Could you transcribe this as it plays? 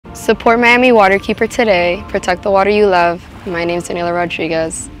Support Miami Waterkeeper today. Protect the water you love. My name is Daniela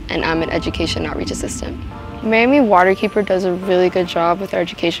Rodriguez, and I'm an Education Outreach Assistant. Miami Waterkeeper does a really good job with our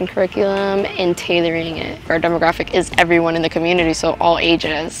education curriculum and tailoring it. Our demographic is everyone in the community, so all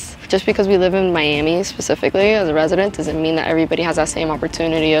ages. Just because we live in Miami specifically as a resident doesn't mean that everybody has that same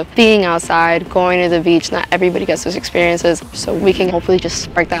opportunity of being outside, going to the beach. Not everybody gets those experiences, so we can hopefully just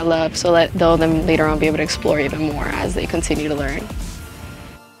spark that love so that they'll then later on be able to explore even more as they continue to learn.